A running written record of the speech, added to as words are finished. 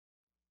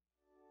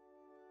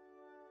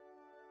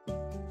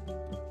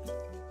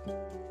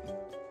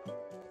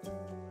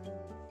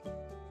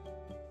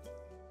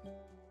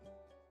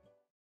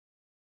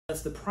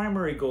That's the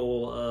primary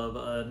goal of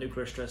a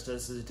nuclear stress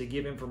test, is to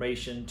give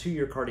information to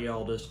your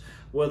cardiologist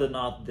whether or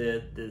not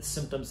the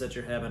symptoms that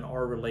you're having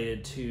are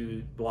related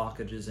to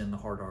blockages in the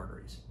heart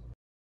arteries.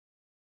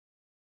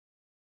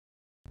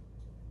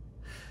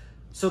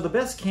 So the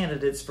best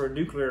candidates for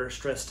nuclear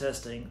stress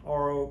testing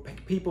are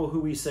people who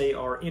we say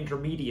are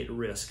intermediate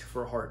risk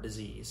for heart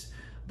disease.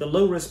 The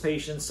low-risk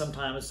patients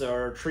sometimes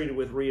are treated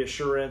with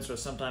reassurance or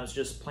sometimes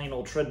just plain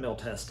old treadmill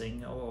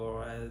testing,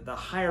 or the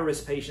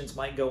higher-risk patients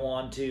might go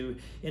on to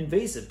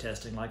invasive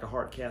testing like a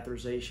heart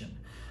catheterization.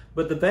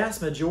 But the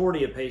vast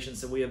majority of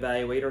patients that we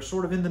evaluate are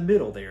sort of in the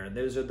middle there, and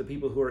those are the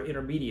people who are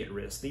intermediate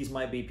risk. These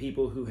might be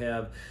people who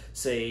have,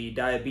 say,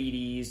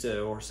 diabetes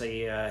or,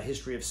 say, a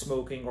history of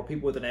smoking, or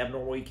people with an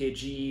abnormal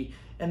EKG,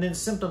 and then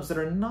symptoms that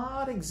are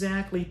not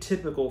exactly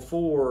typical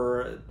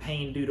for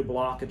pain due to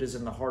blockages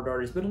in the heart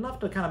arteries, but enough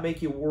to kind of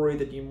make you worry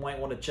that you might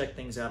want to check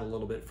things out a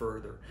little bit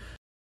further.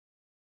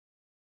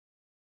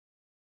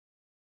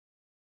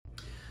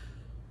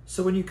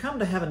 So when you come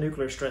to have a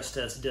nuclear stress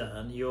test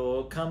done,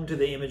 you'll come to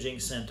the imaging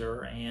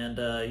center, and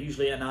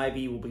usually an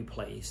IV will be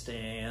placed,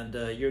 and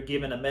you're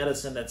given a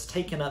medicine that's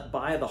taken up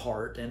by the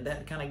heart, and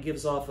that kind of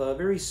gives off a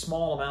very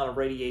small amount of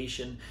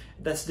radiation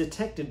that's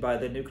detected by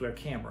the nuclear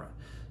camera.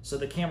 So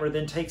the camera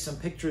then takes some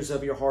pictures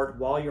of your heart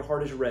while your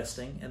heart is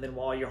resting and then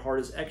while your heart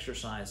is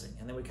exercising.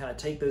 And then we kind of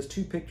take those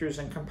two pictures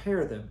and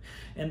compare them.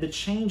 And the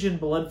change in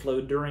blood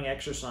flow during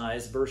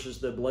exercise versus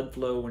the blood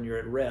flow when you're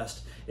at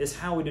rest is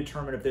how we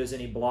determine if there's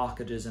any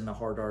blockages in the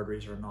heart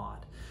arteries or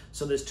not.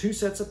 So there's two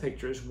sets of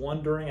pictures,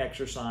 one during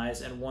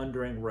exercise and one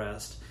during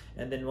rest.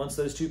 And then once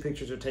those two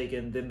pictures are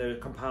taken, then they're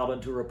compiled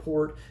into a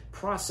report,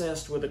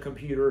 processed with a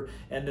computer,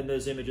 and then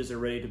those images are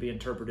ready to be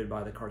interpreted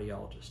by the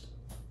cardiologist.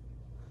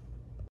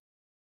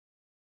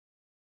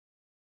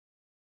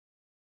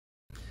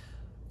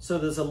 So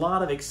there's a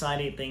lot of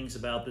exciting things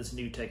about this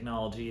new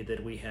technology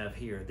that we have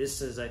here. This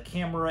is a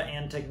camera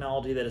and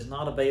technology that is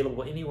not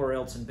available anywhere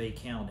else in Bay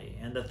County.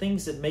 And the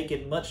things that make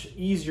it much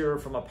easier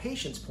from a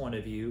patient's point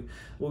of view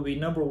will be,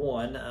 number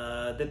one,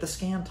 that the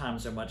scan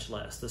times are much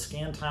less. The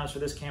scan times for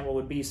this camera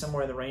would be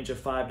somewhere in the range of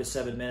 5 to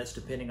 7 minutes,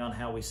 depending on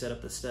how we set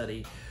up the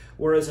study.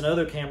 Whereas in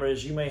other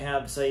cameras, you may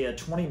have, say, a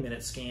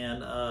 20-minute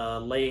scan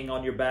laying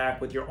on your back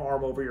with your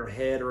arm over your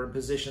head or in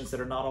positions that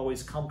are not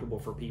always comfortable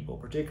for people.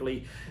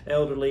 Particularly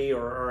elderly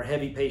or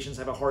heavy patients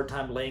have a hard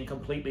time laying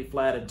completely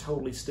flat and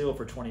totally still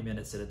for 20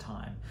 minutes at a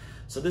time.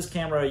 So this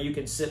camera, you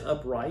can sit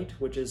upright,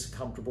 which is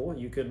comfortable.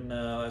 You can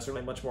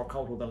certainly much more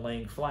comfortable than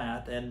laying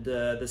flat, and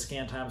the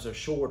scan times are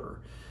shorter.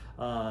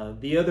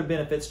 The other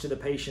benefits to the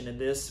patient in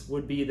this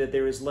would be that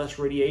there is less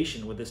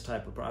radiation with this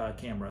type of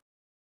camera.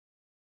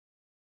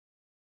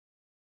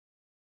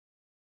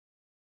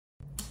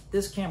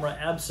 This camera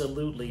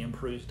absolutely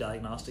improves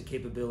diagnostic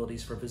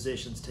capabilities for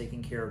physicians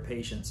taking care of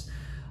patients.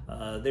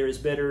 There is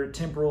better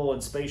temporal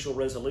and spatial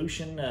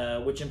resolution,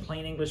 which in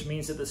plain English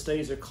means that the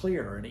studies are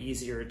clearer and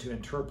easier to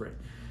interpret.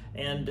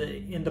 And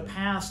in the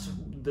past,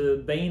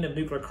 the bane of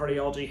nuclear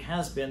cardiology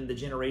has been the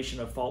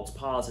generation of false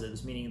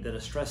positives, meaning that a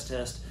stress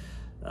test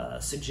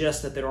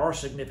suggests that there are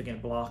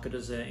significant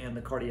blockages in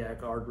the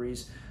cardiac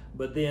arteries,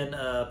 but then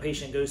a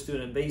patient goes through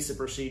an invasive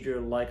procedure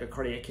like a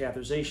cardiac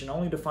catheterization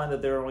only to find that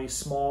there are only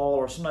small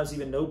or sometimes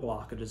even no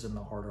blockages in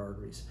the heart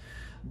arteries.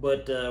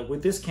 But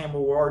with this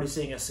camera, we're already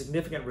seeing a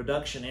significant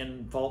reduction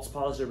in false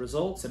positive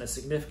results and a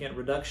significant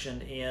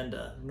reduction in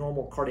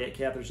normal cardiac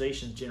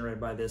catheterizations generated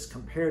by this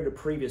compared to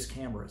previous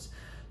cameras.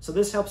 So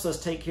this helps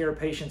us take care of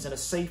patients in a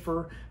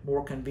safer,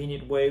 more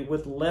convenient way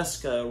with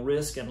less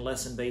risk and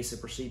less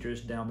invasive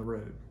procedures down the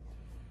road.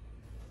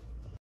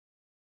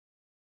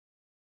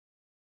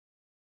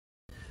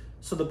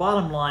 So the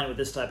bottom line with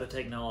this type of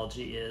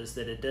technology is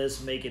that it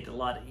does make it a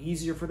lot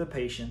easier for the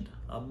patient,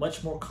 a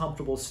much more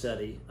comfortable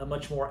study, a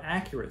much more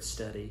accurate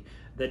study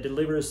that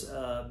delivers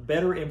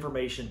better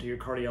information to your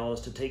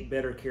cardiologist to take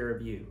better care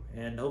of you.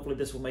 And hopefully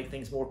this will make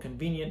things more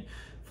convenient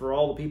for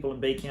all the people in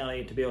Bay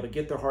County to be able to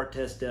get their heart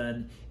test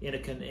done in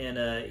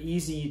a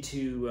easy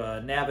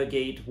to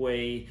navigate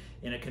way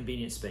in a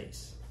convenient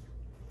space.